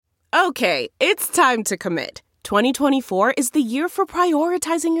Okay, it's time to commit. 2024 is the year for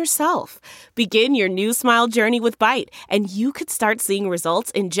prioritizing yourself. Begin your new smile journey with Byte, and you could start seeing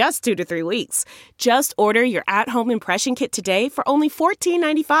results in just 2 to 3 weeks. Just order your at-home impression kit today for only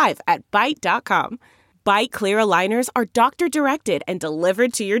 $14.95 at Byte.com. Byte Clear aligners are doctor-directed and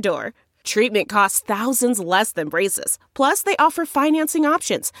delivered to your door. Treatment costs thousands less than braces. Plus, they offer financing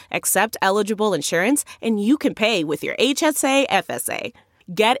options, accept eligible insurance, and you can pay with your HSA FSA.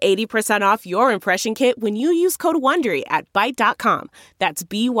 Get 80% off your impression kit when you use code WONDERY at Byte.com. That's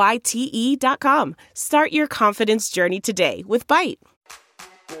BYTE.com. Start your confidence journey today with Byte.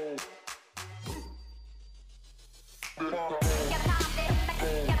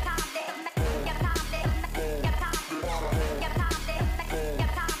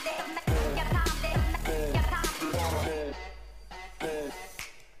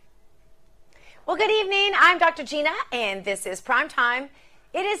 Well, good evening. I'm Dr. Gina, and this is Prime Time.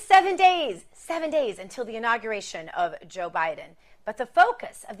 It is 7 days until the inauguration of Joe Biden. But the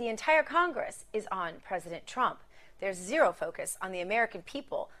focus of the entire Congress is on President Trump. There's zero focus on the American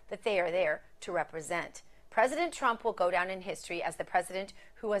people that they are there to represent. President Trump will go down in history as the president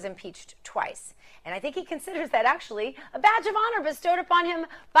who was impeached twice. And I think he considers that actually a badge of honor bestowed upon him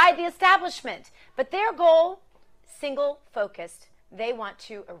by the establishment. But their goal, single-focused. They want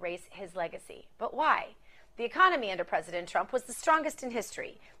to erase his legacy. But why? The economy under President Trump was the strongest in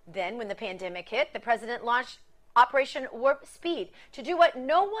history. Then, when the pandemic hit, the president launched Operation Warp Speed to do what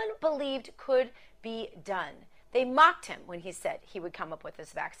no one believed could be done. They mocked him when he said he would come up with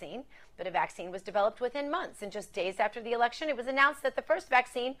this vaccine, but a vaccine was developed within months, and just days after the election, it was announced that the first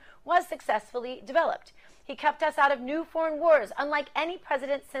vaccine was successfully developed. He kept us out of new foreign wars, unlike any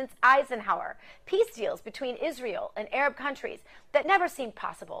president since Eisenhower. Peace deals between Israel and Arab countries that never seemed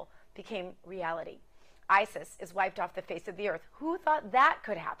possible became reality. ISIS is wiped off the face of the earth. Who thought that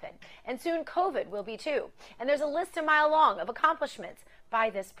could happen? And soon COVID will be too. And there's a list a mile long of accomplishments by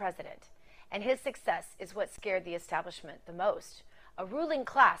this president. And his success is what scared the establishment the most. A ruling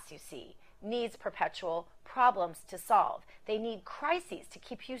class, you see, needs perpetual problems to solve. They need crises to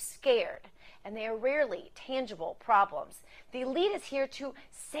keep you scared. And they are rarely tangible problems. The elite is here to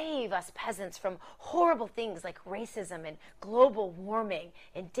save us peasants from horrible things like racism and global warming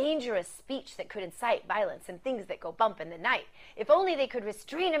and dangerous speech that could incite violence and things that go bump in the night. If only they could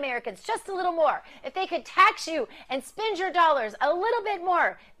restrain Americans just a little more. If they could tax you and spend your dollars a little bit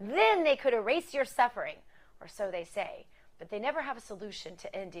more, then they could erase your suffering. Or so they say. But they never have a solution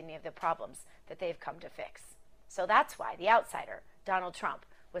to end any of the problems that they've come to fix. So that's why the outsider, Donald Trump,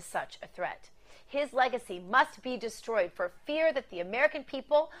 was such a threat. His legacy must be destroyed for fear that the American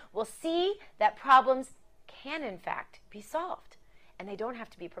people will see that problems can, in fact, be solved. And they don't have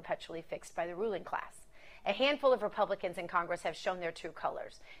to be perpetually fixed by the ruling class. A handful of Republicans in Congress have shown their true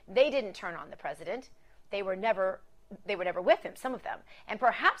colors. They didn't turn on the president. They were never with him, some of them. And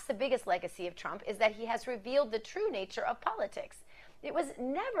perhaps the biggest legacy of Trump is that he has revealed the true nature of politics. It was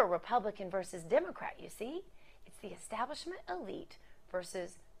never Republican versus Democrat, you see. It's the establishment elite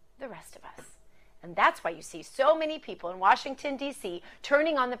versus the rest of us. And that's why you see so many people in Washington, D.C.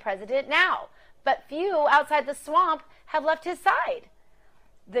 turning on the president now. But few outside the swamp have left his side.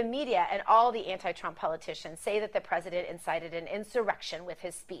 The media and all the anti-Trump politicians say that the president incited an insurrection with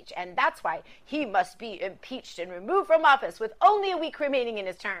his speech, and that's why he must be impeached and removed from office with only a week remaining in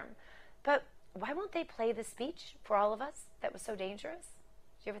his term. But why won't they play the speech for all of us that was so dangerous?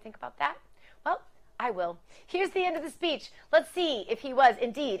 Did you ever think about that? Well, I will. Here's the end of the speech. Let's see if he was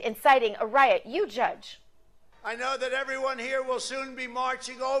indeed inciting a riot. You judge. I know that everyone here will soon be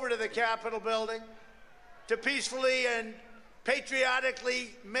marching over to the Capitol building to peacefully and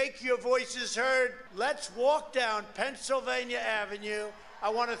patriotically make your voices heard. Let's walk down Pennsylvania Avenue. I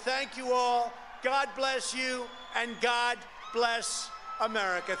want to thank you all. God bless you, and God bless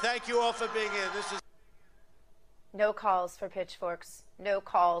America. Thank you all for being here. This is no calls for pitchforks, no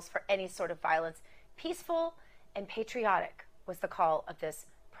calls for any sort of violence. Peaceful and patriotic was the call of this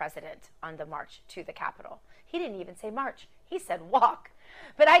president on the march to the Capitol. He didn't even say march. He said walk.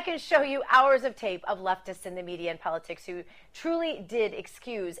 But I can show you hours of tape of leftists in the media and politics who truly did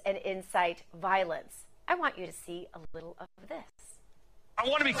excuse and incite violence. I want you to see a little of this. I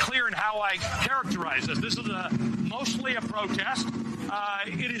want to be clear in how I characterize this. This is mostly a protest.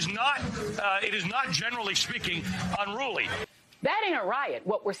 It is not, generally speaking, unruly. That ain't a riot,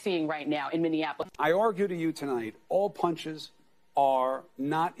 what we're seeing right now in Minneapolis. I argue to you tonight, all punches are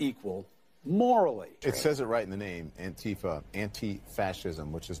not equal morally. It says it right in the name, Antifa,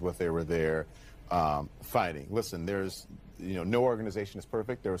 anti-fascism, which is what they were there fighting. Listen, there's, no organization is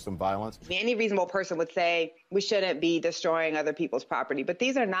perfect. There was some violence. Any reasonable person would say We shouldn't be destroying other people's property, but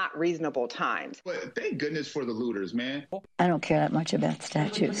these are not reasonable times. But thank goodness for the looters, man. I don't care that much about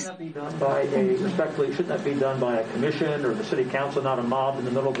statues. Shouldn't that be done by shouldn't that be done by a commission or the city council, not a mob in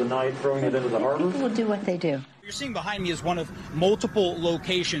the middle of the night throwing it into the harbor? People will do what they do. What you're seeing behind me is one of multiple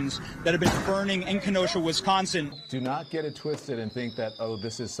locations that have been burning in Kenosha, Wisconsin. Do not get it twisted and think that, oh,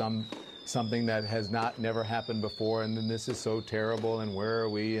 this is something that has never happened before, and then this is so terrible, and where are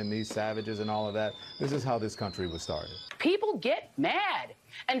we, and these savages and all of that. This is how this country was started. People get mad,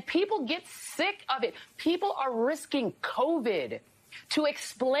 and people get sick of it. People are risking COVID to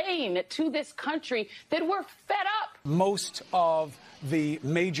explain to this country that we're fed up. Most of the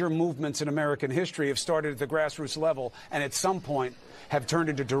major movements in American history have started at the grassroots level and at some point have turned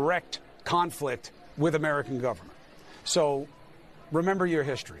into direct conflict with American government. So remember your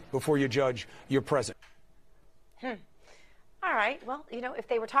history before you judge your present. All right. Well, you know, if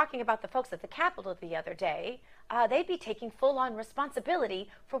they were talking about the folks at the Capitol the other day, they'd be taking full-on responsibility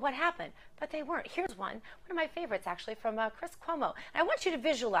for what happened. But they weren't. Here's one of my favorites, actually, from Chris Cuomo. And I want you to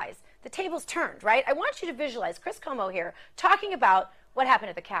visualize the tables turned, right? I want you to visualize Chris Cuomo here talking about what happened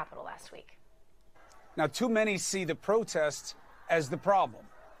at the Capitol last week. Now, too many see the protests as the problem.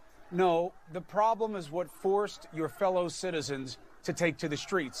 No, the problem is what forced your fellow citizens to take to the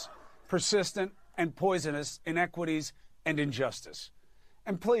streets: persistent and poisonous inequities and injustice.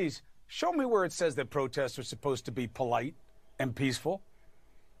 And please, show me where it says that protests are supposed to be polite and peaceful.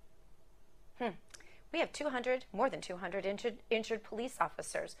 We have more than 200 injured police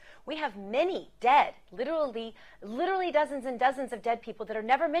officers. We have many dead, literally dozens and dozens of dead people that are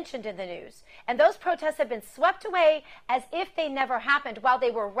never mentioned in the news. And those protests have been swept away as if they never happened, while they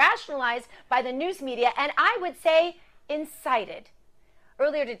were rationalized by the news media, and I would say incited.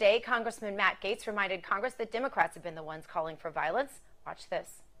 Earlier today, Congressman Matt Gaetz reminded Congress that Democrats have been the ones calling for violence. Watch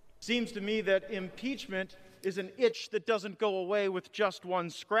this. Seems to me that impeachment is an itch that doesn't go away with just one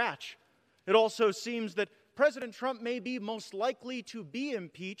scratch. It also seems that President Trump may be most likely to be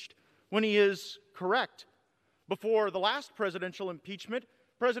impeached when he is correct. Before the last presidential impeachment,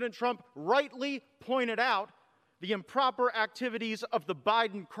 President Trump rightly pointed out the improper activities of the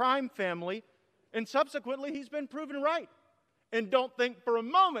Biden crime family, and subsequently he's been proven right. And don't think for a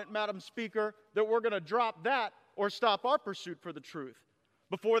moment, Madam Speaker, that we're going to drop that or stop our pursuit for the truth.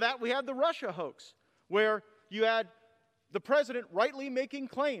 Before that, we had the Russia hoax, where you had the president rightly making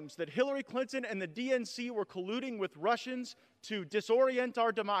claims that Hillary Clinton and the DNC were colluding with Russians to disorient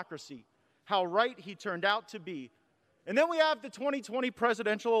our democracy. How right he turned out to be. And then we have the 2020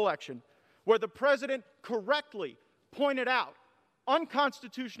 presidential election, where the president correctly pointed out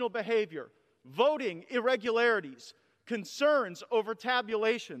unconstitutional behavior, voting irregularities, concerns over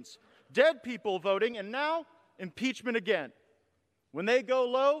tabulations, dead people voting, and now impeachment again. When they go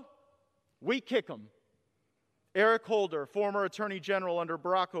low, we kick them. Eric Holder, former Attorney General under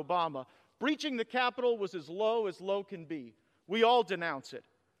Barack Obama, breaching the Capitol was as low can be. We all denounce it.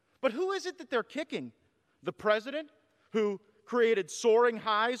 But who is it that they're kicking? The president, who created soaring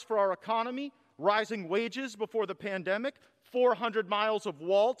highs for our economy, rising wages before the pandemic, 400 miles of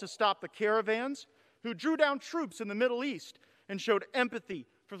wall to stop the caravans, who drew down troops in the Middle East and showed empathy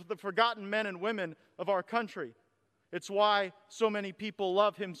for the forgotten men and women of our country. It's why so many people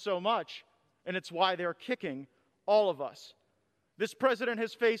love him so much, and it's why they're kicking all of us. This president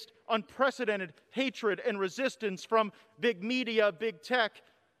has faced unprecedented hatred and resistance from big media, big tech,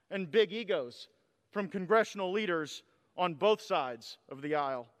 and big egos, from congressional leaders on both sides of the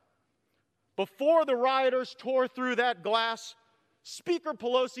aisle. Before the rioters tore through that glass, Speaker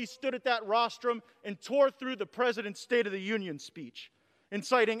Pelosi stood at that rostrum and tore through the president's State of the Union speech,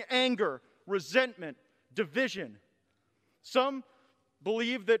 inciting anger, resentment, division. Some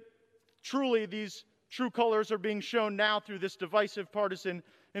believe that truly these true colors are being shown now through this divisive partisan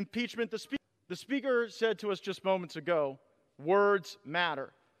impeachment. The speaker said to us just moments ago, words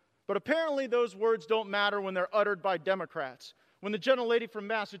matter. But apparently those words don't matter when they're uttered by Democrats. When the gentlelady from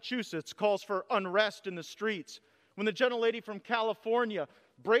Massachusetts calls for unrest in the streets, when the gentlelady from California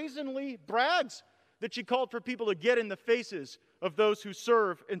brazenly brags that she called for people to get in the faces of those who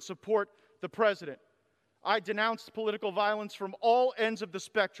serve and support the president. I denounce political violence from all ends of the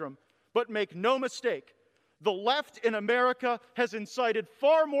spectrum, but make no mistake, the left in America has incited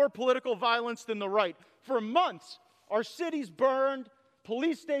far more political violence than the right. For months, our cities burned,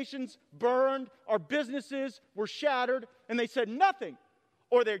 police stations burned, our businesses were shattered, and they said nothing.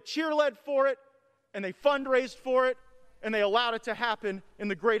 Or they cheerled for it, and they fundraised for it, and they allowed it to happen in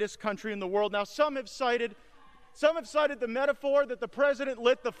the greatest country in the world. Now, some have cited the metaphor that the president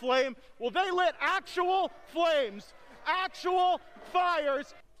lit the flame. Well, they lit actual flames, actual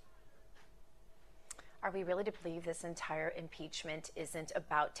fires. Are we really to believe this entire impeachment isn't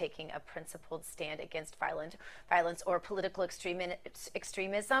about taking a principled stand against violence or political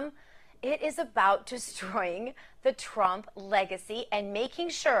extremism? It is about destroying the Trump legacy and making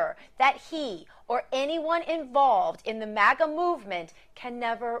sure that he or anyone involved in the MAGA movement can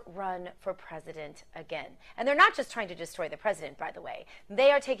never run for president again. And they're not just trying to destroy the president, by the way. They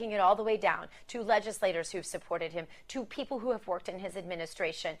are taking it all the way down to legislators who've supported him, to people who have worked in his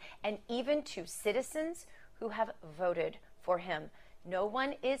administration, and even to citizens who have voted for him. No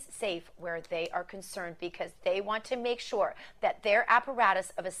one is safe where they are concerned because they want to make sure that their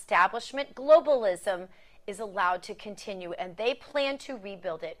apparatus of establishment globalism is allowed to continue, and they plan to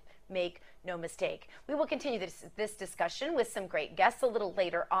rebuild it. Make no mistake. We will continue this discussion with some great guests a little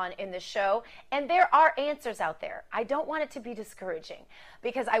later on in the show, and there are answers out there. I don't want it to be discouraging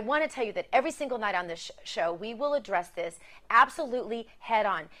because I want to tell you that every single night on this show, we will address this absolutely head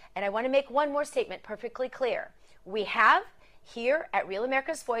on. And I want to make one more statement perfectly clear. We have here at Real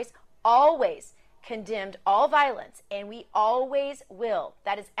America's Voice always condemned all violence, and we always will.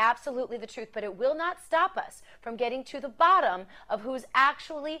 That is absolutely the truth, but it will not stop us from getting to the bottom of who's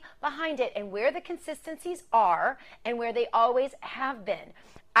actually behind it and where the consistencies are and where they always have been.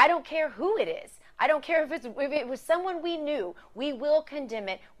 I don't care who it is. I don't care if it was someone we knew. We will condemn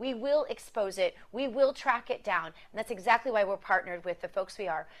it. We will expose it. We will track it down. And that's exactly why we're partnered with the folks we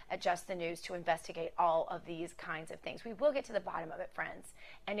are at Just the News to investigate all of these kinds of things. We will get to the bottom of it, friends.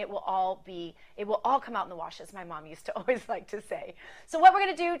 And it will all come out in the wash, as my mom used to always like to say. So what we're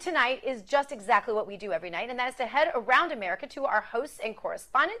going to do tonight is just exactly what we do every night, and that is to head around America to our hosts and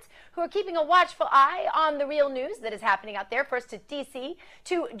correspondents who are keeping a watchful eye on the real news that is happening out there. First to D.C.,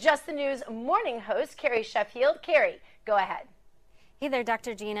 to Just the News morning host, Carrie Sheffield. Carrie, go ahead. Hey there,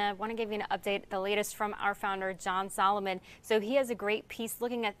 Dr. Gina. I want to give you an update, the latest from our founder, John Solomon. So he has a great piece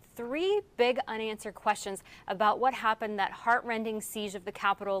looking at 3 big unanswered questions about what happened, that heart-rending siege of the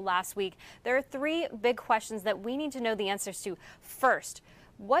Capitol last week. There are 3 big questions that we need to know the answers to. First,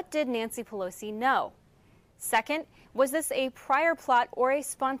 what did Nancy Pelosi know? Second, was this a prior plot or a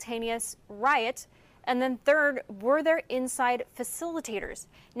spontaneous riot? And then third, were there inside facilitators?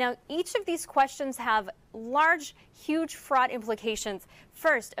 Now, each of these questions have large, huge fraud implications.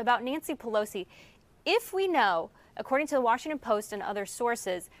 First, about Nancy Pelosi. If we know, according to the Washington Post and other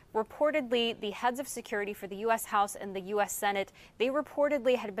sources, reportedly the heads of security for the U.S. House and the U.S. Senate, they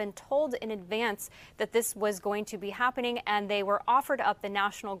reportedly had been told in advance that this was going to be happening, and they were offered up the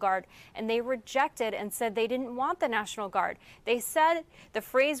National Guard, and they rejected and said they didn't want the National Guard. They said, the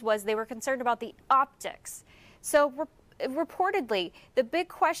phrase was, they were concerned about the optics. So reportedly, the big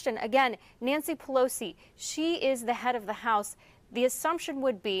question, again, Nancy Pelosi, she is the head of the House. The assumption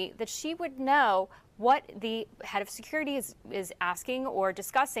would be that she would know what the head of security is asking or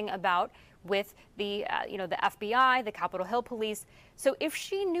discussing about with the the FBI, the Capitol Hill Police. So if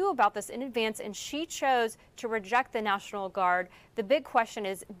she knew about this in advance and she chose to reject the National Guard, the big question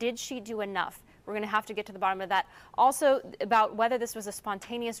is, did she do enough? We're going to have to get to the bottom of that. Also, about whether this was a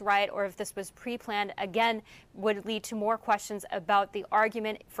spontaneous riot or if this was pre-planned, again, would lead to more questions about the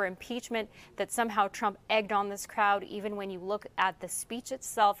argument for impeachment, that somehow Trump egged on this crowd. Even when you look at the speech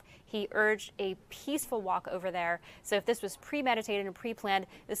itself, he urged a peaceful walk over there. So if this was premeditated and pre-planned,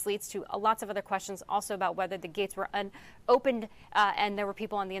 this leads to lots of other questions also about whether the gates were unopened and there were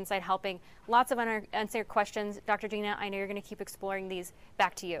people on the inside helping. Lots of unanswered questions. Dr. Gina, I know you're going to keep exploring these.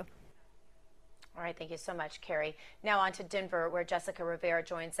 Back to you. All right, thank you so much, Carrie. Now on to Denver, where Jessica Rivera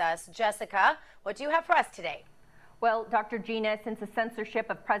joins us. Jessica, what do you have for us today? Well, Dr. Gina, since the censorship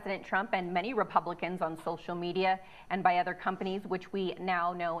of President Trump and many Republicans on social media and by other companies, which we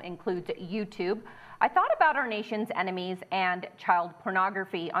now know includes YouTube, I thought about our nation's enemies and child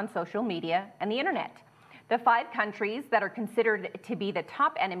pornography on social media and the internet. The 5 countries that are considered to be the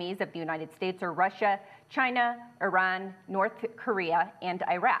top enemies of the United States are Russia, China, Iran, North Korea, and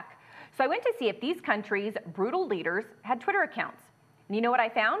Iraq. So I went to see if these countries' brutal leaders had Twitter accounts. And you know what I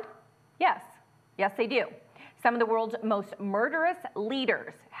found? Yes, they do. Some of the world's most murderous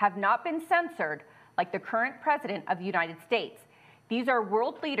leaders have not been censored like the current president of the United States. These are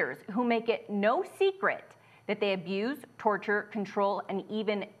world leaders who make it no secret that they abuse, torture, control, and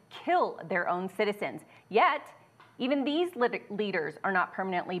even kill their own citizens. Yet, even these leaders are not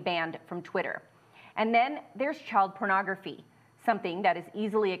permanently banned from Twitter. And then there's child pornography, something that is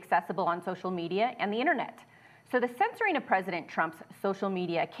easily accessible on social media and the internet. So the censoring of President Trump's social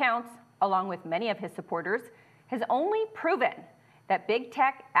media accounts, along with many of his supporters, has only proven that big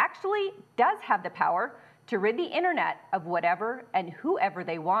tech actually does have the power to rid the internet of whatever and whoever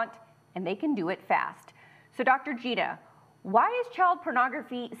they want, and they can do it fast. So Dr. Gina, Why is child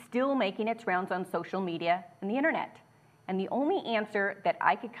pornography still making its rounds on social media and the internet? And the only answer that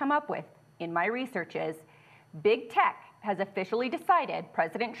I could come up with in my research is big tech has officially decided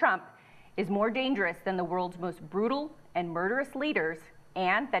President Trump is more dangerous than the world's most brutal and murderous leaders,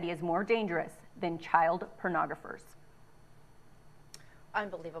 and that he is more dangerous than child pornographers.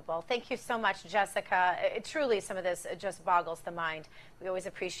 Unbelievable. Thank you so much, Jessica. Truly, some of this just boggles the mind. We always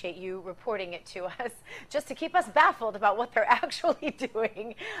appreciate you reporting it to us just to keep us baffled about what they're actually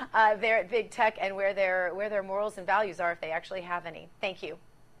doing there at Big Tech and where their morals and values are, if they actually have any. Thank you.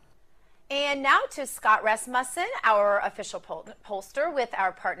 And now to Scott Rasmussen, our official pollster with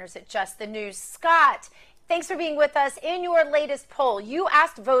our partners at Just the News. Scott, thanks for being with us. In your latest poll, you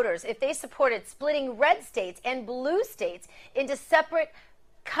asked voters if they supported splitting red states and blue states into separate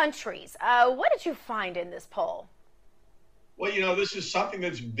countries. What did you find in this poll? Well, this is something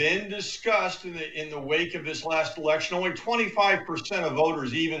that's been discussed in the wake of this last election. Only 25% of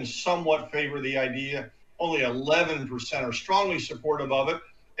voters even somewhat favor the idea. Only 11% are strongly supportive of it.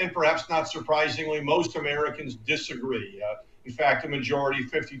 And perhaps not surprisingly, most Americans disagree. In fact, a majority,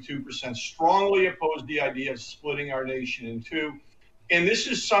 52%, strongly oppose the idea of splitting our nation in two. And this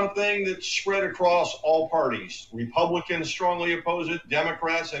is something that's spread across all parties. Republicans strongly oppose it,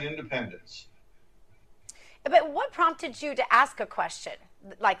 Democrats and independents. But what prompted you to ask a question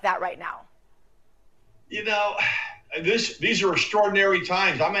like that right now? These are extraordinary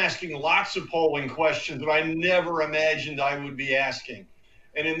times. I'm asking lots of polling questions that I never imagined I would be asking.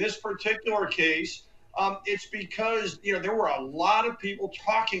 And in this particular case, it's because, there were a lot of people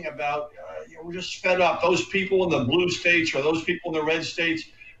talking about, we're just fed up. Those people in the blue states or those people in the red states,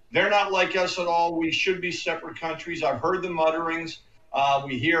 they're not like us at all. We should be separate countries. I've heard the mutterings.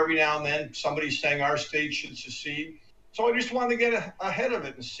 We hear every now and then somebody saying our state should secede. So I just wanted to get ahead of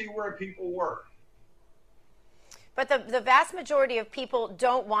it and see where people were. But the vast majority of people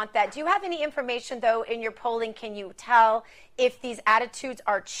don't want that. Do you have any information, though, in your polling? Can you tell if these attitudes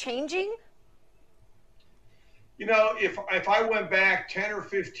are changing? If I went back 10 or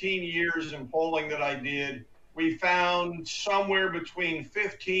 15 years in polling that I did, we found somewhere between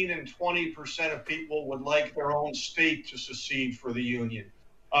 15 and 20% of people would like their own state to secede from the union.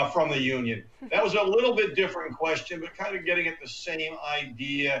 That was a little bit different question, but kind of getting at the same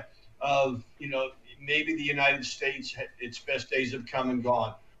idea of, maybe the United States, its best days have come and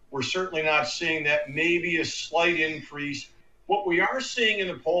gone. We're certainly not seeing that. Maybe a slight increase. What we are seeing in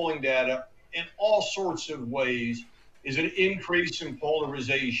the polling data in all sorts of ways is an increase in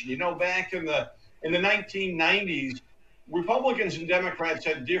polarization. Back in the 1990s, Republicans and Democrats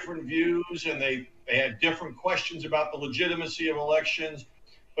had different views and they had different questions about the legitimacy of elections,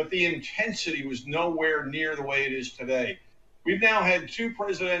 but the intensity was nowhere near the way it is today. We've now had two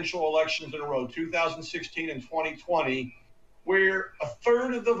presidential elections in a row, 2016 and 2020, where a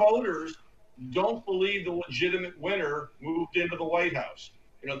third of the voters don't believe the legitimate winner moved into the White House.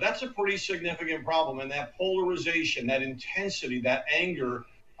 That's a pretty significant problem. And that polarization, that intensity, that anger,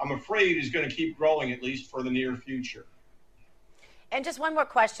 I'm afraid is going to keep growing, at least for the near future. And just one more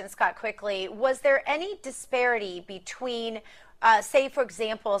question, Scott, quickly. Was there any disparity between say, for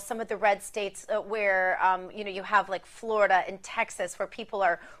example, some of the red states where, you have like Florida and Texas, where people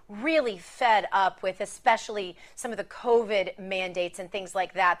are really fed up with especially some of the COVID mandates and things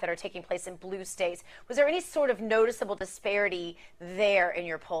like that are taking place in blue states. Was there any sort of noticeable disparity there in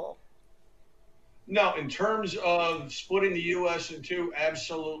your poll? No, in terms of splitting the U.S. in two,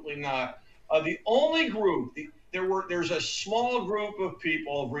 absolutely not. The only group, there's a small group of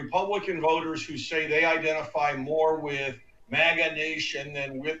people, of Republican voters, who say they identify more with MAGA Nation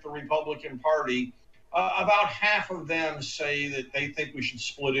than with the Republican Party. About half of them say that they think we should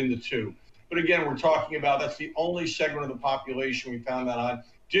split into two. But again, we're talking about that's the only segment of the population we found that on.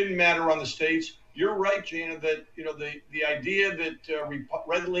 Didn't matter on the states. You're right, Gina, that the idea that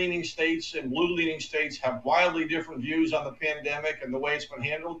red-leaning states and blue-leaning states have wildly different views on the pandemic and the way it's been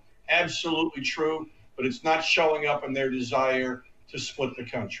handled, absolutely true, but it's not showing up in their desire to split the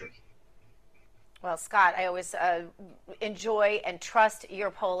country. Well, Scott, I always enjoy and trust your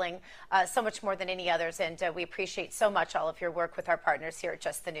polling so much more than any others, and we appreciate so much all of your work with our partners here at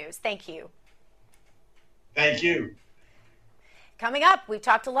Just the News. Thank you. Thank you. Coming up, we've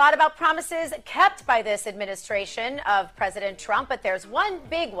talked a lot about promises kept by this administration of President Trump, but there's one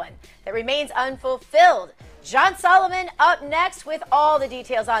big one that remains unfulfilled. John Solomon up next with all the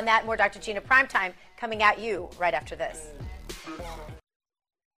details on that. More Dr. Gina Primetime coming at you right after this.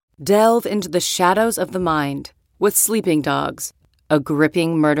 Delve into the shadows of the mind with Sleeping Dogs, a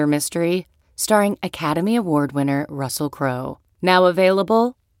gripping murder mystery starring Academy Award winner Russell Crowe. Now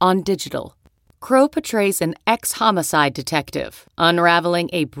available on digital. Crowe portrays an ex-homicide detective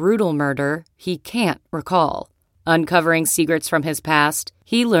unraveling a brutal murder he can't recall. Uncovering secrets from his past,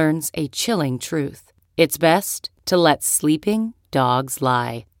 he learns a chilling truth. It's best to let sleeping dogs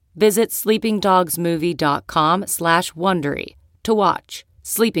lie. Visit sleepingdogsmovie.com/Wondery to watch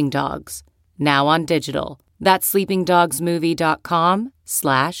Sleeping Dogs, now on digital. That's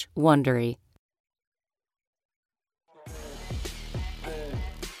sleepingdogsmovie.com/Wondery.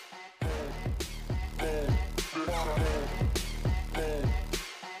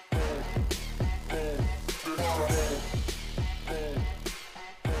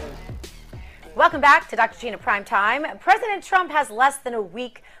 Welcome back to Dr. Gina Primetime. President Trump has less than a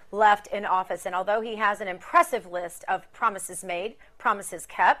week left in office, and although he has an impressive list of promises made, promises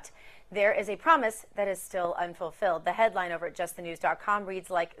kept, there is a promise that is still unfulfilled. The headline over at justthenews.com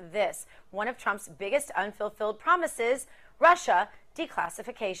reads like this: one of Trump's biggest unfulfilled promises, Russia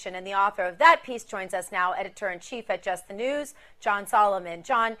declassification. And the author of that piece joins us now, editor-in-chief at Just the News, John Solomon.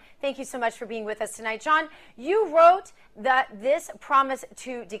 John, thank you so much for being with us tonight. John, you wrote that this promise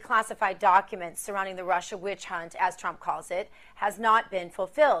to declassify documents surrounding the Russia witch hunt, as Trump calls it, has not been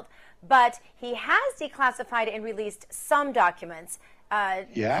fulfilled. But he has declassified and released some documents.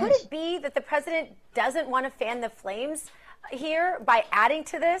 Yes. Could it be that the president doesn't want to fan the flames here by adding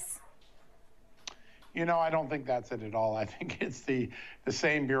to this? You know, I don't think that's it at all. I think it's the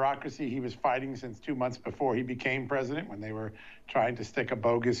same bureaucracy he was fighting since 2 months before he became president, when they were trying to stick a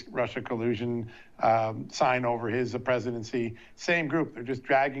bogus Russia collusion sign over his presidency. Same group. They're just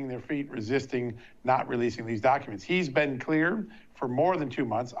dragging their feet, resisting not releasing these documents. He's been clear for more than 2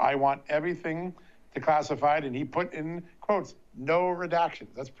 months. I want everything declassified, and he put in quotes, no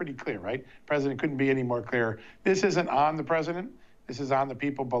redactions. That's pretty clear, right? President couldn't be any more clear. This isn't on the president. This is on the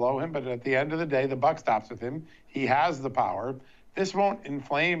people below him, but at the end of the day, the buck stops with him. He has the power. This won't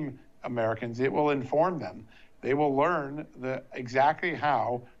inflame Americans. It will inform them. They will learn exactly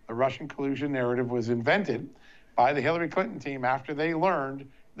how the Russian collusion narrative was invented by the Hillary Clinton team after they learned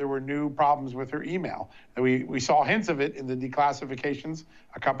there were new problems with her email. We saw hints of it in the declassifications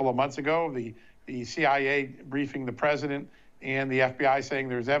a couple of months ago, the CIA briefing the president and the FBI saying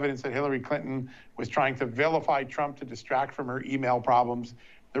there's evidence that Hillary Clinton was trying to vilify Trump to distract from her email problems.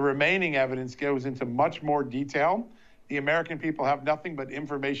 The remaining evidence goes into much more detail. The American people have nothing but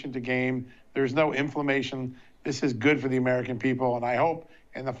information to gain. There's no inflammation. This is good for the American people, and I hope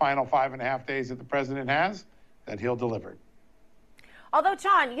in the final 5.5 days that the president has, that he'll deliver. Although,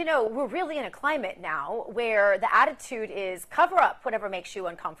 John, you know, we're really in a climate now where the attitude is cover up whatever makes you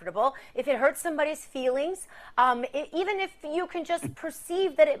uncomfortable. If it hurts somebody's feelings, even if you can just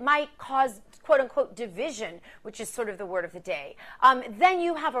perceive that it might cause, quote unquote, division, which is sort of the word of the day, then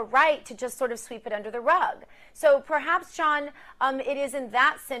you have a right to just sort of sweep it under the rug. So perhaps, John, it is in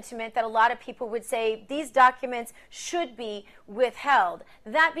that sentiment that a lot of people would say these documents should be withheld.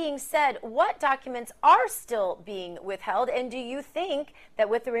 That being said, what documents are still being withheld, and do you think that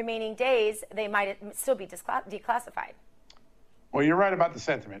with the remaining days, they might still be declassified? Well, you're right about the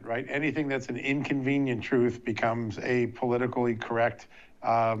sentiment, right? Anything that's an inconvenient truth becomes a politically correct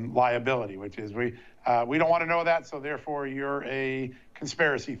liability, which is we don't want to know that, so therefore you're a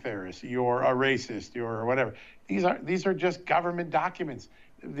conspiracy theorist, you're a racist, you're whatever. These are just government documents.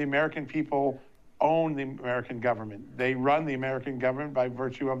 The American people own the American government. They run the American government by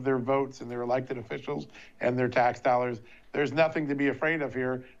virtue of their votes and their elected officials and their tax dollars. There's nothing to be afraid of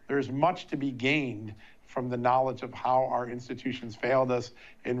here. There's much to be gained from the knowledge of how our institutions failed us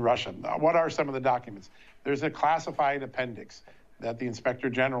in Russia. What are some of the documents? There's a classified appendix that the Inspector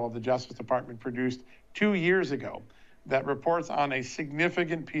General of the Justice Department produced 2 years ago that reports on a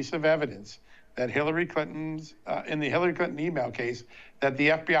significant piece of evidence that Hillary Clinton's, in the Hillary Clinton email case that the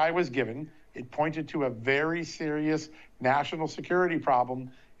FBI was given. It pointed to a very serious national security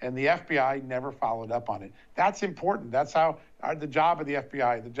problem, and the FBI never followed up on it. That's important. That's how the job of the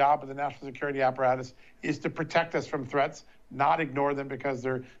FBI, the job of the national security apparatus, is to protect us from threats, not ignore them because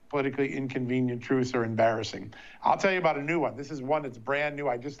they're politically inconvenient truths or embarrassing. I'll tell you about a new one. This is one that's brand new.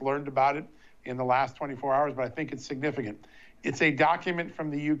 I just learned about it in the last 24 hours, but I think it's significant. It's a document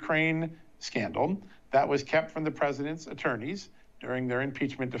from the Ukraine scandal that was kept from the president's attorneys during their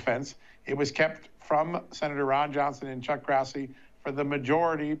impeachment defense. It was kept from Senator Ron Johnson and Chuck Grassley for the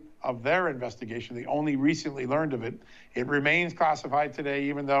majority of their investigation. They only recently learned of it. It remains classified today,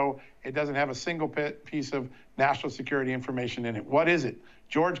 even though it doesn't have a single piece of national security information in it. What is it?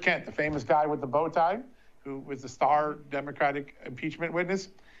 George Kent, the famous guy with the bow tie, who was the star Democratic impeachment witness,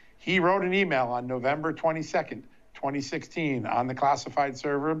 he wrote an email on November 22nd, 2016, on the classified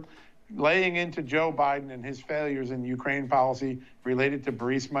server, laying into Joe Biden and his failures in Ukraine policy related to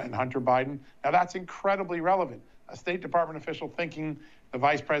Burisma and Hunter Biden. Now, that's incredibly relevant. A State Department official thinking the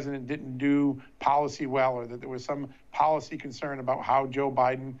vice president didn't do policy well, or that there was some policy concern about how Joe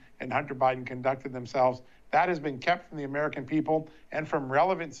Biden and Hunter Biden conducted themselves, that has been kept from the American people and from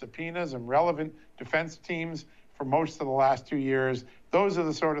relevant subpoenas and relevant defense teams for most of the last 2 years. Those are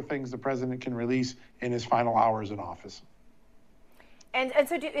the sort of things the president can release in his final hours in office. And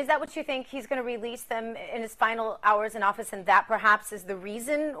so is that what you think? He's going to release them in his final hours in office, and that perhaps is the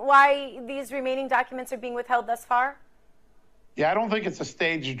reason why these remaining documents are being withheld thus far? Yeah, I don't think it's a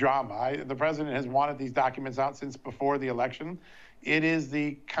staged drama. The president has wanted these documents out since before the election. It is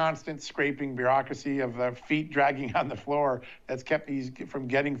the constant scraping bureaucracy of their feet dragging on the floor that's kept these from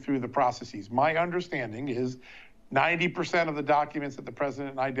getting through the processes. My understanding is 90% of the documents that the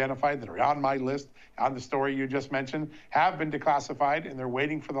president identified that are on my list, on the story you just mentioned, have been declassified, and they're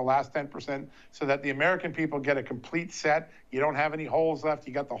waiting for the last 10% so that the American people get a complete set. You don't have any holes left.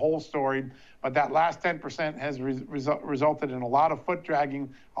 You got the whole story. But that last 10% has resulted in a lot of foot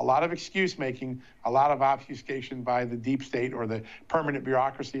dragging, a lot of excuse making, a lot of obfuscation by the deep state or the permanent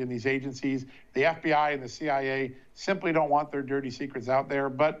bureaucracy in these agencies. The FBI and the CIA simply don't want their dirty secrets out there.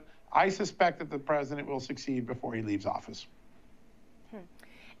 But I suspect that the president will succeed before he leaves office.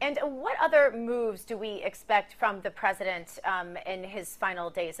 And what other moves do we expect from the president in his final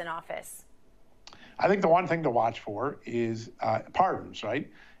days in office? I think the one thing to watch for is pardons,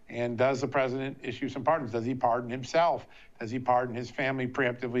 right? And does the president issue some pardons? Does he pardon himself? Does he pardon his family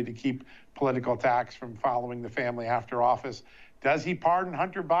preemptively to keep political attacks from following the family after office? Does he pardon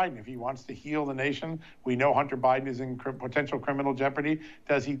Hunter Biden if he wants to heal the nation? We know Hunter Biden is in potential criminal jeopardy.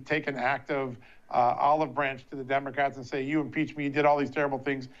 Does he take an act of olive branch to the Democrats and say, you impeached me, you did all these terrible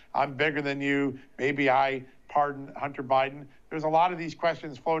things, I'm bigger than you, maybe I pardon Hunter Biden? There's a lot of these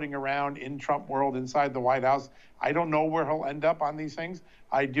questions floating around in Trump world inside the White House. I don't know where he'll end up on these things.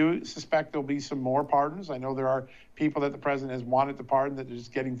 I do suspect there'll be some more pardons. I know there are people that the president has wanted to pardon that are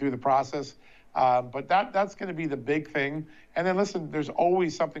just getting through the process. But that's going to be the big thing. And then, listen, there's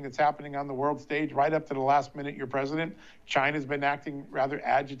always something that's happening on the world stage right up to the last minute you're president. China's been acting rather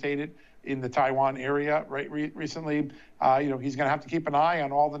agitated in the Taiwan area recently. He's going to have to keep an eye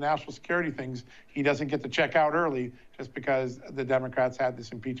on all the national security things. He doesn't get to check out early just because the Democrats had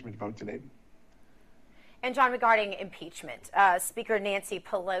this impeachment vote today. And John, regarding impeachment, Speaker Nancy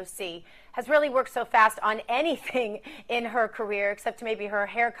Pelosi has really worked so fast on anything in her career, except maybe her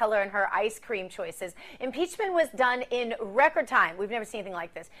hair color and her ice cream choices. Impeachment was done in record time. We've never seen anything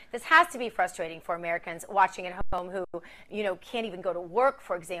like this. This has to be frustrating for Americans watching at home who, can't even go to work,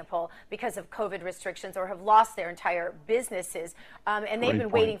 for example, because of COVID restrictions or have lost their entire businesses. And they've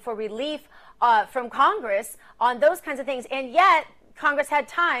been waiting for relief from Congress on those kinds of things. And yet, Congress had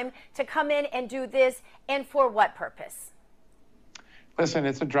time to come in and do this, and for what purpose? Listen,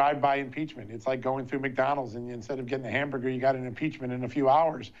 it's a drive-by impeachment. It's like going through McDonald's and instead of getting a hamburger, you got an impeachment in a few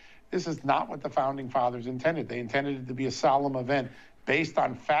hours. This is not what the founding fathers intended. They intended it to be a solemn event based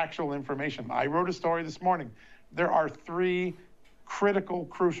on factual information. I wrote a story this morning. There are 3 critical,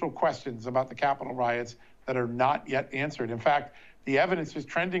 crucial questions about the Capitol riots that are not yet answered. In fact, the evidence is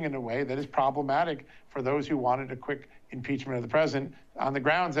trending in a way that is problematic for those who wanted a quick impeachment of the president on the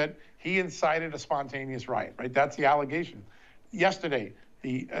grounds that he incited a spontaneous riot, right? That's the allegation. Yesterday,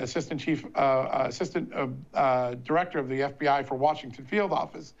 the assistant director of the FBI for Washington Field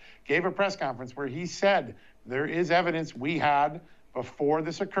Office gave a press conference where he said there is evidence we had before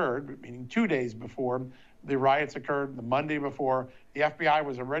this occurred, meaning 2 days before the riots occurred, the Monday before. The FBI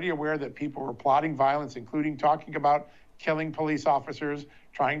was already aware that people were plotting violence, including talking about killing police officers,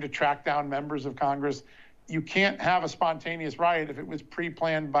 trying to track down members of Congress. You can't have a spontaneous riot if it was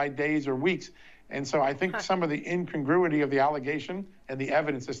pre-planned by days or weeks. And so I think some of the incongruity of the allegation and the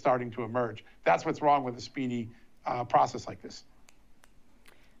evidence is starting to emerge. That's what's wrong with a speedy process like this.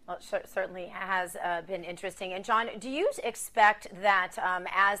 Well, it certainly has been interesting. And John, do you expect that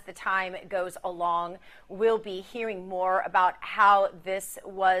as the time goes along, we'll be hearing more about how this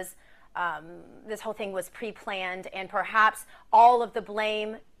was this whole thing was pre-planned, and perhaps all of the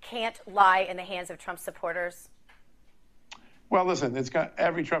blame can't lie in the hands of Trump supporters? Well, listen, it's got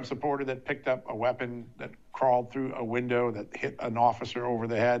every Trump supporter that picked up a weapon, that crawled through a window, that hit an officer over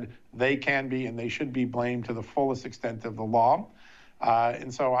the head. They can be and they should be blamed to the fullest extent of the law.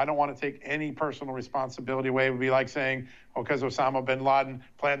 And so I don't want to take any personal responsibility away. It would be like saying, because Osama bin Laden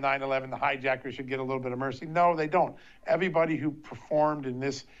planned 9/11, the hijackers should get a little bit of mercy. No, they don't. Everybody who performed in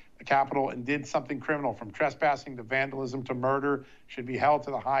this Capitol and did something criminal, from trespassing to vandalism to murder, should be held to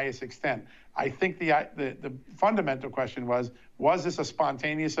the highest extent. I think the fundamental question was this a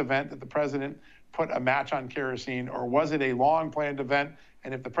spontaneous event that the president put a match on kerosene, or was it a long-planned event?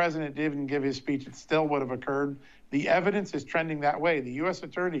 And if the president didn't give his speech, it still would have occurred. The evidence is trending that way. The U.S.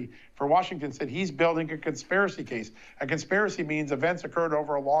 attorney for Washington said he's building a conspiracy case. A conspiracy means events occurred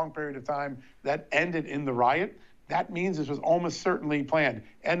over a long period of time that ended in the riot. That means this was almost certainly planned.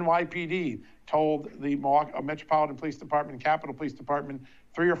 NYPD told the Metropolitan Police Department and Capitol Police Department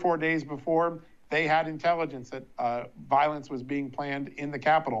 3 or 4 days before they had intelligence that violence was being planned in the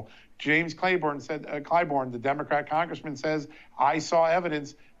Capitol. James Clyburn, the Democrat congressman, says, I saw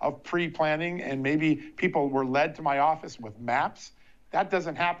evidence of pre-planning and maybe people were led to my office with maps. That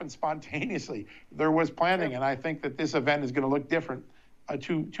doesn't happen spontaneously. There was planning, and I think that this event is going to look different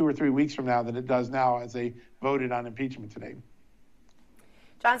 2 or 3 weeks from now than it does now as they voted on impeachment today.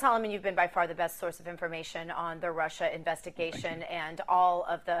 John Solomon, you've been by far the best source of information on the Russia investigation and all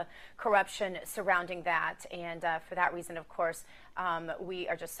of the corruption surrounding that. And for that reason, of course, we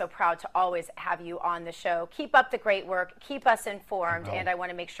are just so proud to always have you on the show. Keep up the great work. Keep us informed. And I want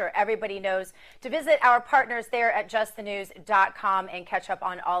to make sure everybody knows to visit our partners there at justthenews.com and catch up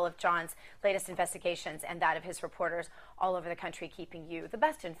on all of John's latest investigations and that of his reporters all over the country, keeping you the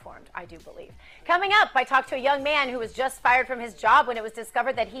best informed, I do believe. Coming up, I talked to a young man who was just fired from his job when it was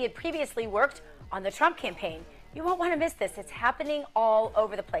discovered that he had previously worked on the Trump campaign. You won't want to miss this. It's happening all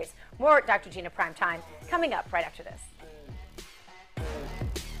over the place. More Dr. Gina Primetime coming up right after this.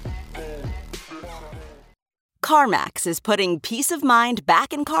 CarMax is putting peace of mind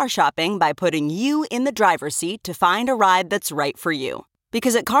back in car shopping by putting you in the driver's seat to find a ride that's right for you.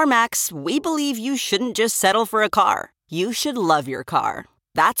 Because at CarMax, we believe you shouldn't just settle for a car. You should love your car.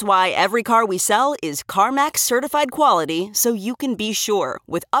 That's why every car we sell is CarMax certified quality, so you can be sure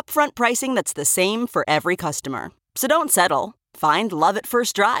with upfront pricing that's the same for every customer. So don't settle. Find love at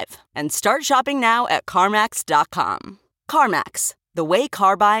first drive and start shopping now at CarMax.com. CarMax, the way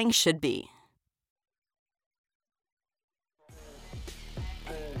car buying should be.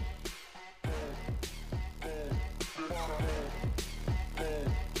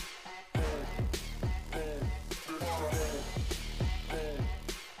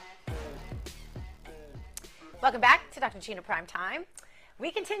 Welcome back to Dr. Gina Primetime.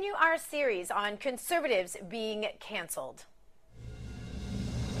 We continue our series on conservatives being canceled.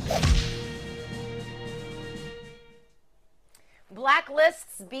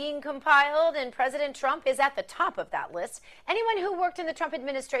 Blacklists being compiled, and President Trump is at the top of that list. Anyone who worked in the Trump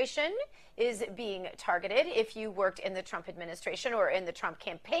administration is being targeted. If you worked in the Trump administration or in the Trump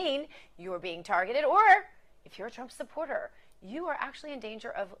campaign, you are being targeted. Or if you're a Trump supporter, you are actually in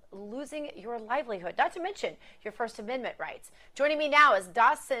danger of losing your livelihood, not to mention your First Amendment rights. Joining me now is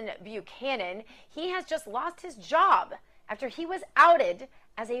Dawson Buchanan. He has just lost his job after he was outed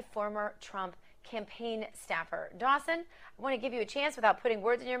as a former Trump campaign staffer. Dawson, I want to give you a chance without putting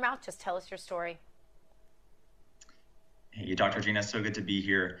words in your mouth. Just tell us your story. Hey, Dr. Gina, so good to be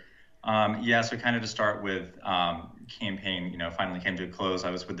here. So kind of to start with campaign, finally came to a close. I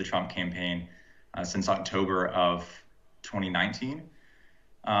was with the Trump campaign since October of 2019.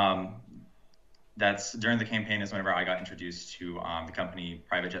 That's during the campaign is whenever I got introduced to the company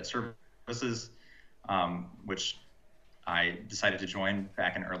Private Jet Services, which I decided to join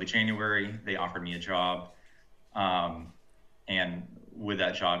back in early January. They offered me a job. And with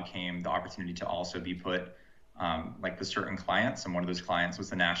that job came the opportunity to also be put with certain clients. And one of those clients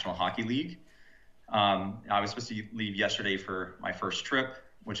was the National Hockey League. I was supposed to leave yesterday for my first trip,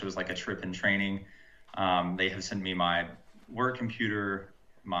 which was like a trip in training. They have sent me my work computer,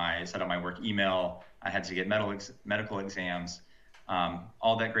 set up my work email. I had to get medical exams,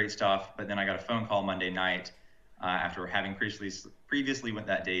 all that great stuff. But then I got a phone call Monday night after having previously went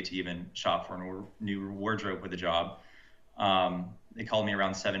that day to even shop for a new wardrobe with a job. They called me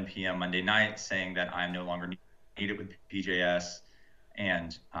around 7 p.m. Monday night saying that I'm no longer needed with PJS,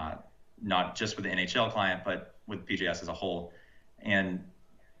 and not just with the NHL client, but with PJS as a whole. And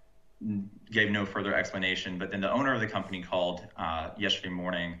gave no further explanation. But then the owner of the company called yesterday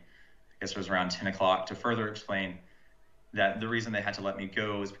morning, I guess it was around 10 o'clock, to further explain that the reason they had to let me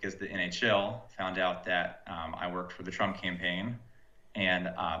go is because the NHL found out that I worked for the Trump campaign and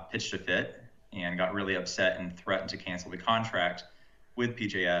pitched a fit and got really upset and threatened to cancel the contract with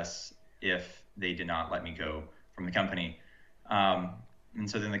PJS if they did not let me go from the company. And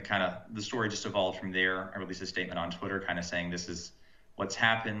so then the story just evolved from there. I released a statement on Twitter kind of saying this is what's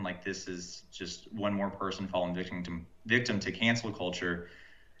happened, like this is just one more person falling victim to cancel culture.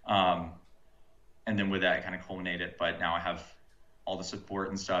 And then with that, it kind of culminated. But now I have all the support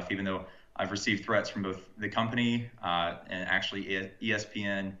and stuff, even though I've received threats from both the company and actually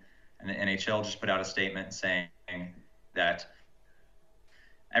ESPN, And the NHL just put out a statement saying that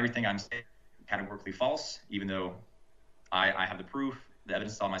everything I'm saying is categorically false, even though I have the proof, the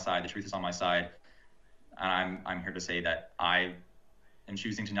evidence is on my side, the truth is on my side. And I'm here to say that I am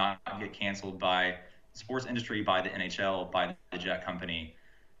choosing to not get canceled by the sports industry, by the NHL, by the jet company.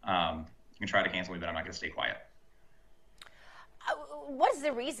 You can try to cancel me, but I'm not going to stay quiet. What is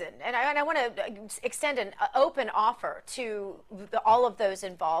the reason? And I want to extend an open offer to all of those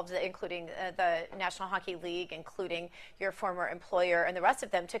involved, including the National Hockey League, including your former employer and the rest of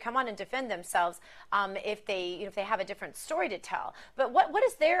them, to come on and defend themselves if they have a different story to tell. But what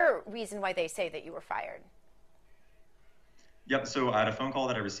is their reason why they say that you were fired? Yep. So I had a phone call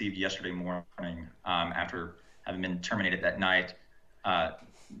that I received yesterday morning after having been terminated that night.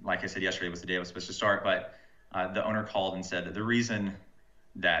 Like I said, yesterday was the day I was supposed to start, but the owner called and said that the reason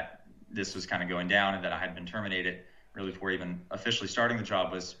that this was kind of going down and that I had been terminated really before even officially starting the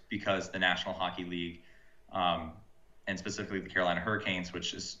job was because the National Hockey League, and specifically the Carolina Hurricanes,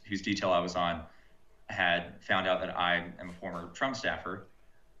 whose detail I was on, had found out that I am a former Trump staffer.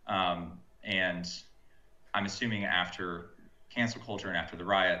 And I'm assuming after cancel culture and after the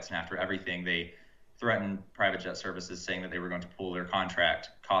riots and after everything, they threatened private jet services, saying that they were going to pull their contract,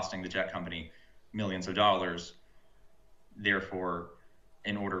 costing the jet company millions of dollars. Therefore,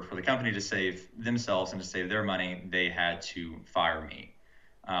 in order for the company to save themselves and to save their money, they had to fire me.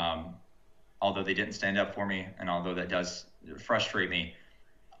 Although they didn't stand up for me, and although that does frustrate me,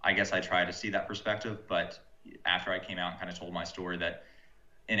 I guess I try to see that perspective. But after I came out and kind of told my story that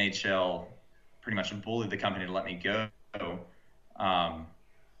NHL pretty much bullied the company to let me go,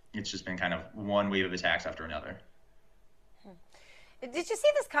 it's just been kind of one wave of attacks after another. Did you see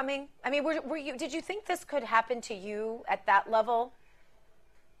this coming? I mean, did you think this could happen to you at that level?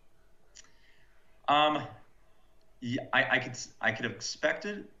 Yeah, I could have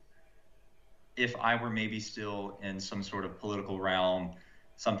expected if I were maybe still in some sort of political realm,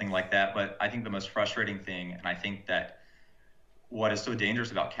 something like that. But I think the most frustrating thing, and I think that what is so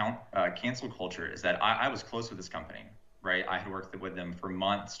dangerous about cancel culture, is that I was close with this company, right? I had worked with them for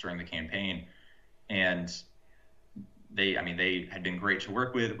months during the campaign, and they had been great to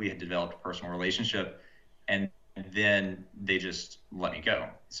work with. We had developed a personal relationship, and then they just let me go.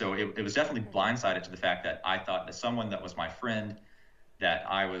 So it was definitely blindsided to the fact that I thought that someone that was my friend, that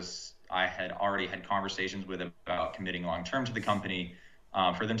I had already had conversations with about committing long-term to the company,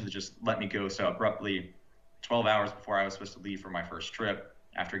 for them to just let me go so abruptly 12 hours before I was supposed to leave for my first trip,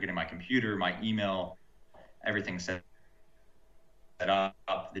 after getting my computer, my email, everything set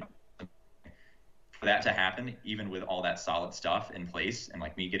up. For that to happen, even with all that solid stuff in place and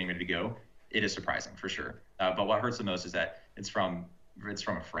like me getting ready to go, it is surprising for sure. But what hurts the most is that it's from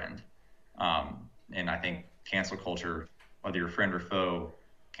a friend. And I think cancel culture, whether you're friend or foe,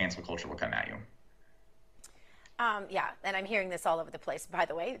 cancel culture will come at you. Yeah, and I'm hearing this all over the place. By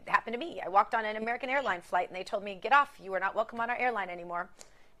the way, it happened to me. I walked on an American Airlines flight and they told me, get off. You are not welcome on our airline anymore.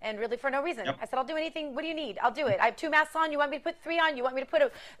 And really for no reason. Yep. I said, I'll do anything. What do you need? I'll do it. I have 2 masks on. You want me to put 3 on? You want me to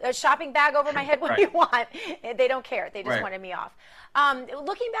put a shopping bag over my head? What do you want? They don't care. They just wanted me off.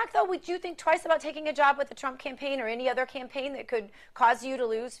 Looking back, though, would you think twice about taking a job with the Trump campaign or any other campaign that could cause you to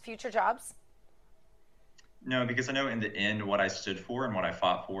lose future jobs? No, because I know in the end what I stood for and what I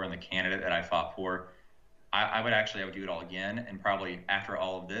fought for and the candidate that I fought for, I would do it all again. And probably after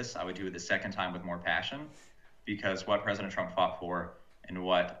all of this, I would do it the second time with more passion, because what President Trump fought for and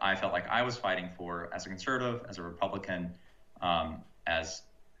what I felt like I was fighting for as a conservative, as a Republican, as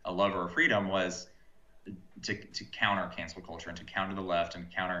a lover of freedom, was to counter cancel culture and to counter the left and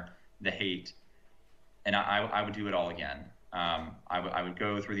counter the hate. And I would do it all again. I would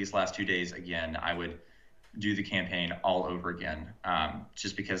go through these last 2 days again. I would do the campaign all over again,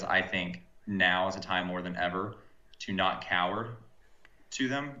 just because I think now is a time more than ever to not cower to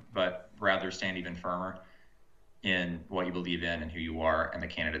them, but rather stand even firmer in what you believe in and who you are and the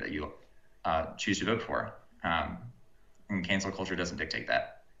candidate that you choose to vote for. And cancel culture doesn't dictate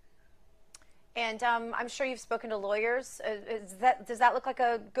that. And I'm sure you've spoken to lawyers. Does that look like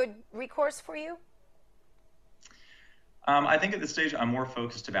a good recourse for you? I think at this stage I'm more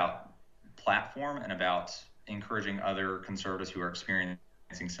focused about platform and about encouraging other conservatives who are experiencing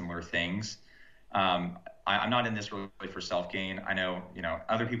similar things. I'm not in this really for self-gain. I know,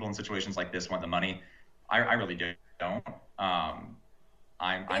 other people in situations like this want the money. I really don't. I'm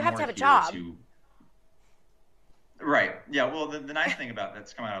have to have a job. Right. Yeah. Well, the nice thing about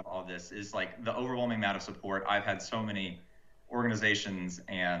that's come out of all this is like the overwhelming amount of support. I've had so many organizations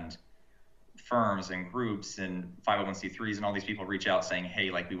and firms and groups and 501c3s and all these people reach out saying, hey,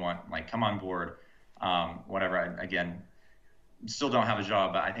 we want, come on board, whatever. I, again, still don't have a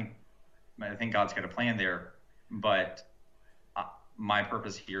job, but I think I think God's got a plan there, but my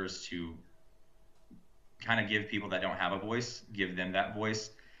purpose here is to kind of give people that don't have a voice, give them that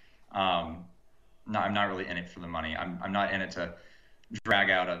voice. I'm not really in it for the money. I'm not in it to drag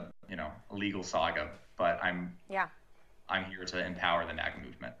out a legal saga, but I'm here to empower the MAGA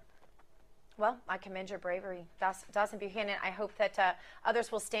movement. Well, I commend your bravery, Dawson Buchanan. I hope that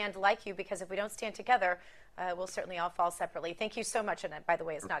others will stand like you, because if we don't stand together, we'll certainly all fall separately. Thank you so much. And by the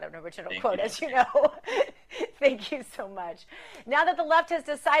way, it's not an original quote, as you know. Thank you so much. Now that the left has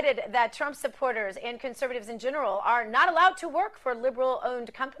decided that Trump supporters and conservatives in general are not allowed to work for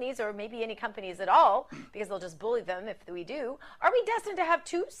liberal-owned companies, or maybe any companies at all, because they'll just bully them if we do, are we destined to have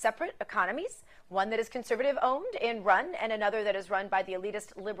two separate economies? One that is conservative-owned and run, and another that is run by the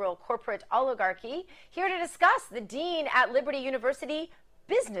elitist liberal corporate oligarchy. Here to discuss, the dean at Liberty University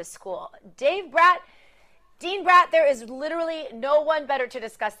Business School, Dave Brat. Dean Brat, there is literally no one better to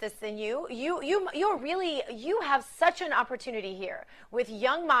discuss this than you. You have such an opportunity here with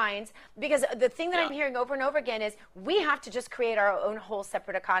young minds, because the thing that I'm hearing over and over again is we have to just create our own whole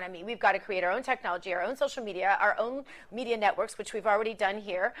separate economy. We've got to create our own technology, our own social media, our own media networks, which we've already done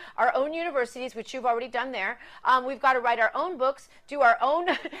here, our own universities, which you've already done there. We've got to write our own books, do our own,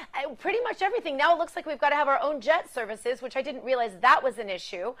 pretty much everything. Now it looks like we've got to have our own jet services, which I didn't realize that was an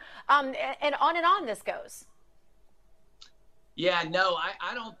issue. And on this goes. Yeah, no,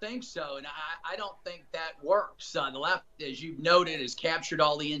 I don't think so. And I don't think that works. The left, as you've noted, has captured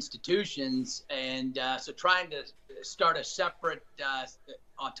all the institutions. And so trying to start a separate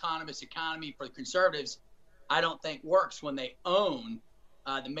autonomous economy for the conservatives, I don't think works when they own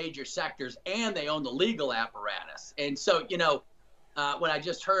the major sectors and they own the legal apparatus. And so, when I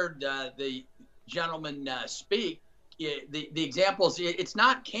just heard the gentleman speak, the examples, it's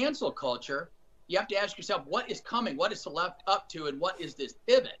not cancel culture. You have to ask yourself, what is coming? What is the left up to? And what is this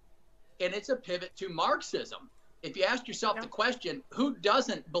pivot? And it's a pivot to Marxism. If you ask yourself the question, who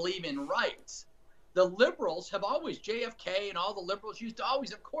doesn't believe in rights? The liberals have always, JFK and all the liberals used to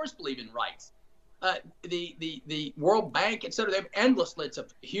always, of course, believe in rights. The World Bank, et cetera, they have endless lists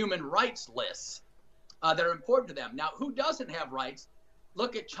of human rights lists that are important to them. Now, who doesn't have rights?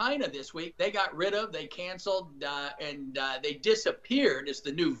 Look at China this week. They got rid of, they canceled, and they disappeared is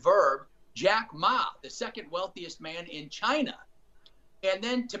the new verb, Jack Ma, the second wealthiest man in China. And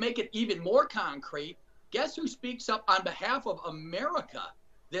then to make it even more concrete, guess who speaks up on behalf of America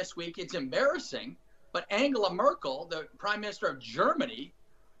this week? It's embarrassing, but Angela Merkel, the Prime Minister of Germany,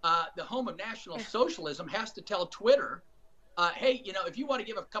 the home of National Socialism, has to tell Twitter, hey, if you want to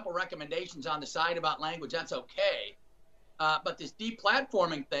give a couple recommendations on the side about language, that's okay. But this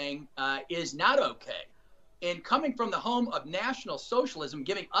deplatforming thing is not okay. And coming from the home of National Socialism,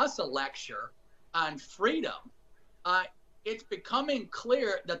 giving us a lecture on freedom, it's becoming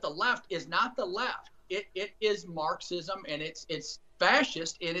clear that the left is not the left. It is Marxism, and it's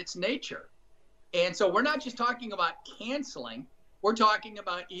fascist in its nature. And so we're not just talking about canceling. We're talking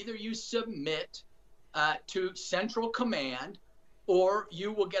about either you submit to central command, or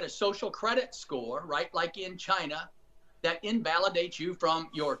you will get a social credit score, right, like in China, that invalidates you from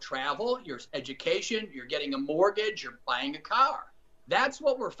your travel, your education, you're getting a mortgage, you're buying a car. That's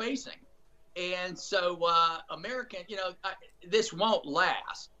what we're facing. And so this won't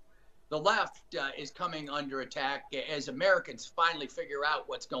last. The left is coming under attack as Americans finally figure out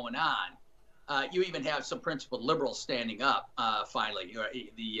what's going on. You even have some principled liberals standing up finally.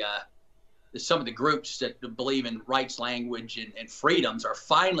 Some of the groups that believe in rights, language, and freedoms are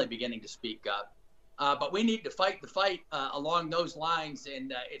finally beginning to speak up. But we need to fight the fight along those lines,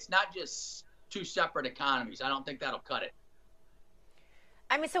 and it's not just two separate economies. I don't think that'll cut it.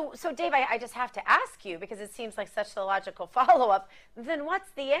 I mean, so Dave, I just have to ask you, because it seems like such the logical follow-up, then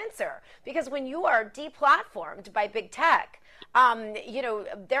what's the answer? Because when you are deplatformed by big tech,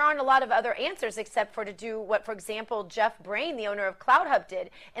 there aren't a lot of other answers except for to do what, for example, Jeff Brain, the owner of CloudHub,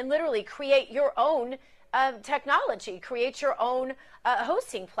 did, and literally create your own technology, create your own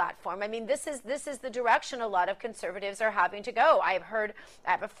hosting platform. I mean, this is the direction a lot of conservatives are having to go. I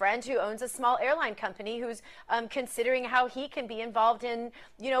have a friend who owns a small airline company who's considering how he can be involved in,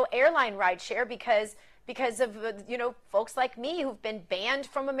 airline rideshare because of, folks like me who've been banned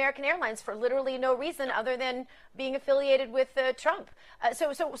from American Airlines for literally no reason other than being affiliated with Trump.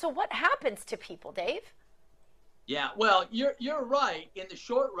 So what happens to people, Dave? Yeah, well, you're right. In the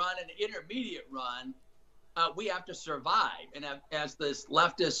short run and the intermediate run, we have to survive. And as this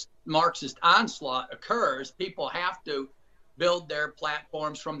leftist Marxist onslaught occurs, people have to build their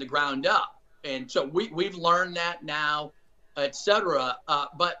platforms from the ground up. And so we've learned that now, et cetera.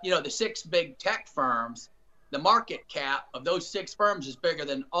 But, the six big tech firms the market cap of those 6 firms is bigger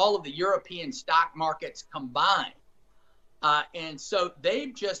than all of the European stock markets combined. And so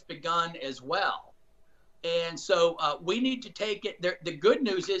they've just begun as well. And so we need to take it. The good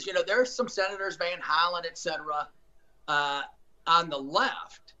news is, there's some senators, Van Hollen, et cetera, on the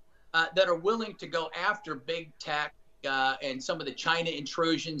left that are willing to go after big tech and some of the China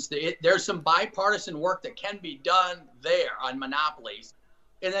intrusions. There's some bipartisan work that can be done there on monopolies.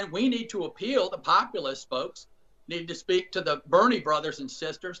 And then we need to appeal. The populist folks need to speak to the Bernie brothers and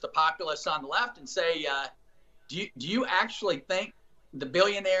sisters, the populists on the left, and say, do you actually think the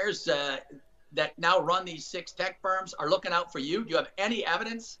billionaires that now run these 6 tech firms are looking out for you? Do you have any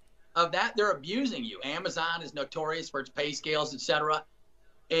evidence of that? They're abusing you. Amazon is notorious for its pay scales, et cetera.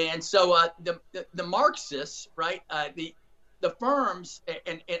 And so the Marxists, right, the firms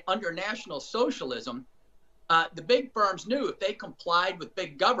and under National Socialism, the big firms knew if they complied with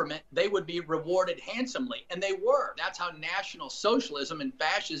big government, they would be rewarded handsomely. And they were. That's how National Socialism and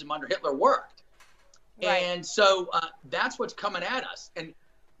fascism under Hitler worked. Right. And so that's what's coming at us. And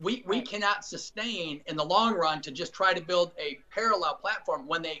we cannot sustain in the long run to just try to build a parallel platform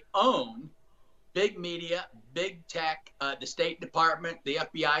when they own big media, big tech, the State Department, the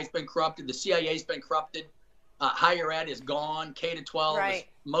FBI has been corrupted, the CIA has been corrupted, higher ed is gone, K-12 is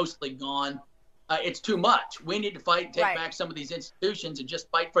mostly gone. It's too much. We need to fight and take back some of these institutions and just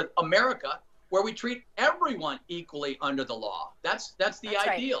fight for America, where we treat everyone equally under the law. That's the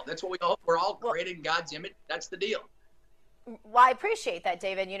ideal. Right. That's what we're all created in God's image. That's the deal. Well, I appreciate that,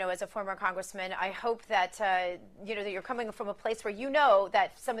 David. As a former congressman, I hope that, that you're coming from a place where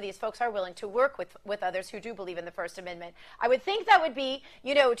that some of these folks are willing to work with others who do believe in the First Amendment. I would think that would be,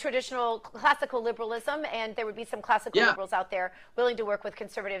 traditional classical liberalism, and there would be some classical liberals out there willing to work with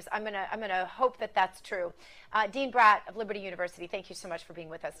conservatives. I'm gonna hope that that's true. Dean Bratt of Liberty University, thank you so much for being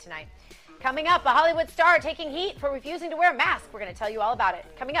with us tonight. Coming up, a Hollywood star taking heat for refusing to wear a mask. We're going to tell you all about it.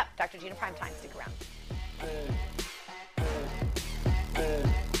 Coming up, Dr. Gina Primetime. Stick around.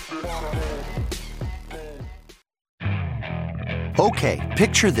 Okay,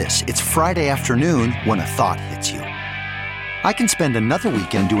 picture this. It's Friday afternoon when a thought hits you. I can spend another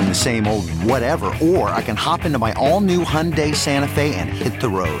weekend doing the same old whatever, or I can hop into my all-new Hyundai Santa Fe and hit the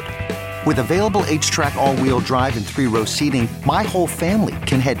road. With available H-Track all-wheel drive and 3-row seating, my whole family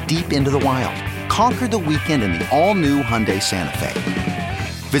can head deep into the wild. Conquer the weekend in the all-new Hyundai Santa Fe.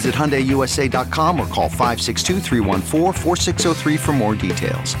 Visit HyundaiUSA.com or call 562-314-4603 for more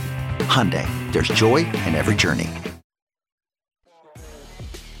details. Hyundai, there's joy in every journey.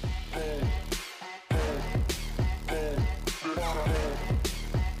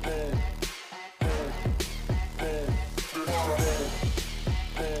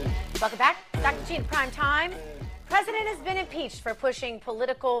 Welcome back. Dr. Gina Primetime. President has been impeached for pushing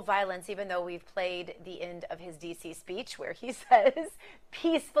political violence, even though we've played the end of his D.C. speech where he says,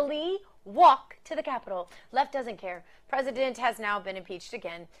 peacefully walk to the Capitol. Left doesn't care. President has now been impeached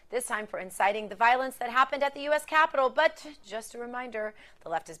again, this time for inciting the violence that happened at the U.S. Capitol. But just a reminder, the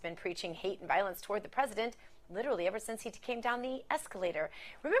left has been preaching hate and violence toward the president literally ever since he came down the escalator.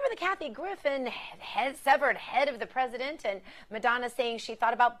 Remember the Kathy Griffin severed head of the president, and Madonna saying she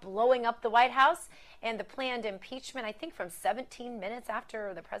thought about blowing up the White House, and the planned impeachment, I think, from 17 minutes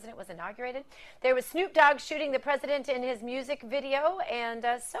after the president was inaugurated. There was Snoop Dogg shooting the president in his music video, and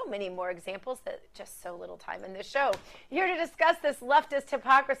so many more examples that just so little time in this show. Here to discuss this leftist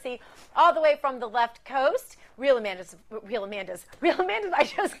hypocrisy all the way from the left coast, Real Amanda's,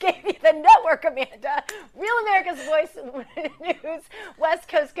 I just gave you the network, Amanda. Real America's Voice News West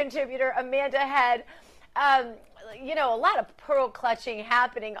Coast contributor, Amanda Head. A lot of pearl clutching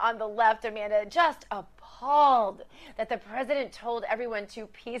happening on the left, Amanda. Just appalled that the president told everyone to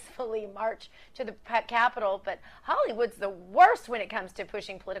peacefully march to the Capitol. But Hollywood's the worst when it comes to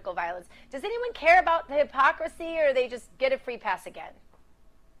pushing political violence. Does anyone care about the hypocrisy, or they just get a free pass again?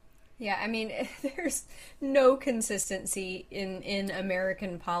 Yeah, I mean, there's no consistency in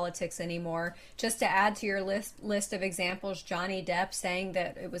American politics anymore. Just to add to your list of examples, Johnny Depp saying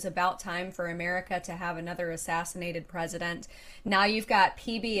that it was about time for America to have another assassinated president. Now you've got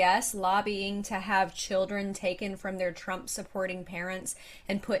PBS lobbying to have children taken from their Trump-supporting parents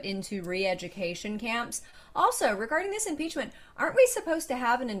and put into re-education camps. Also, regarding this impeachment, aren't we supposed to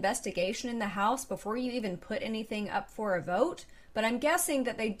have an investigation in the House before you even put anything up for a vote? But I'm guessing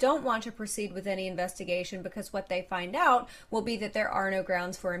that they don't want to proceed with any investigation because what they find out will be that there are no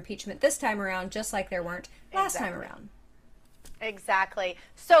grounds for impeachment this time around, just like there weren't last time around. Exactly.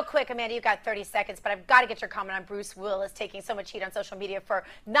 So quick, Amanda, you've got 30 seconds, but I've got to get your comment on Bruce Willis taking so much heat on social media for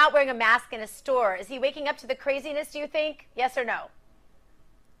not wearing a mask in a store. Is he waking up to the craziness, do you think? Yes or no?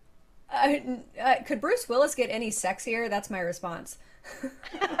 Could Bruce Willis get any sexier? That's my response.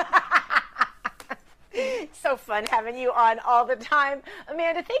 So fun having you on all the time.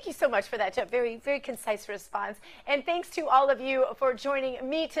 Amanda, thank you so much for that very, very concise response. And thanks to all of you for joining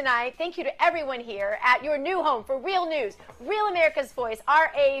me tonight. Thank you to everyone here at your new home for Real News, Real America's Voice,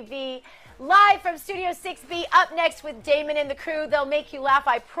 RAV, live from Studio 6B. Up next with Damon and the crew. They'll make you laugh,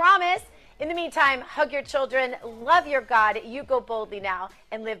 I promise. In the meantime, hug your children, love your God, you go boldly now,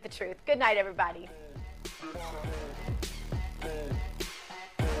 and live the truth. Good night, everybody.